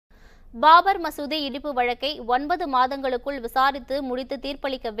பாபர் மசூதி இடிப்பு வழக்கை 9 மாதங்களுக்குள் விசாரித்து முடித்து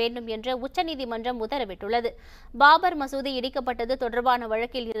தீர்ப்பளிக்க வேண்டும் என்று உச்சநீதிமன்றம் உத்தரவிட்டுள்ளது. பாபர் மசூதி இடிக்கப்பட்டது தொடர்பான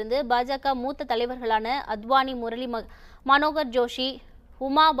வழக்கில் இருந்து பாஜக மூத்த தலைவர்களான அத்வானி, முரளி மனோகர் ஜோஷி,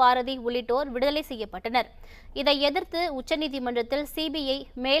 உமா பாரதி உள்ளிட்டோர் விடுதலை செய்யப்பட்டனர். இதை எதிர்த்து உச்சநீதிமன்றத்தில் சிபிஐ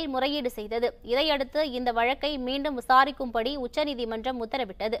மேல்முறையீடு செய்தது. இதையடுத்து இந்த வழக்கை மீண்டும் விசாரிக்கும்படி உச்சநீதிமன்றம்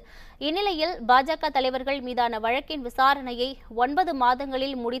உத்தரவிட்டது. இந்நிலையில் பாஜக தலைவர்கள் மீதான வழக்கின் விசாரணையை 9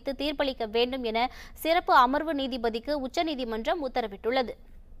 மாதங்களில் முடித்து தீர்ப்பளிக்க வேண்டும் என சிறப்பு அமர்வு நீதிபதிக்கு உச்சநீதிமன்றம் உத்தரவிட்டுள்ளது.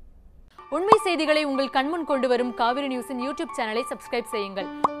 உண்மை செய்திகளை உங்கள் கண்முன் கொண்டு வரும் காவிரி நியூஸின் யூடியூப் சேனலை சப்ஸ்கிரைப் செய்யுங்கள்.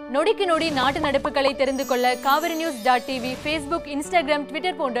 நொடிக்கு நொடி நாட்டு நடப்புகளை தெரிந்து கொள்ள காவிரி நியூஸ்.tv, Facebook, Instagram,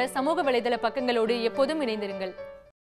 Twitter போன்ற சமூக வலைதள பக்கங்களோடு எப்போதும் இணைந்திருங்கள்.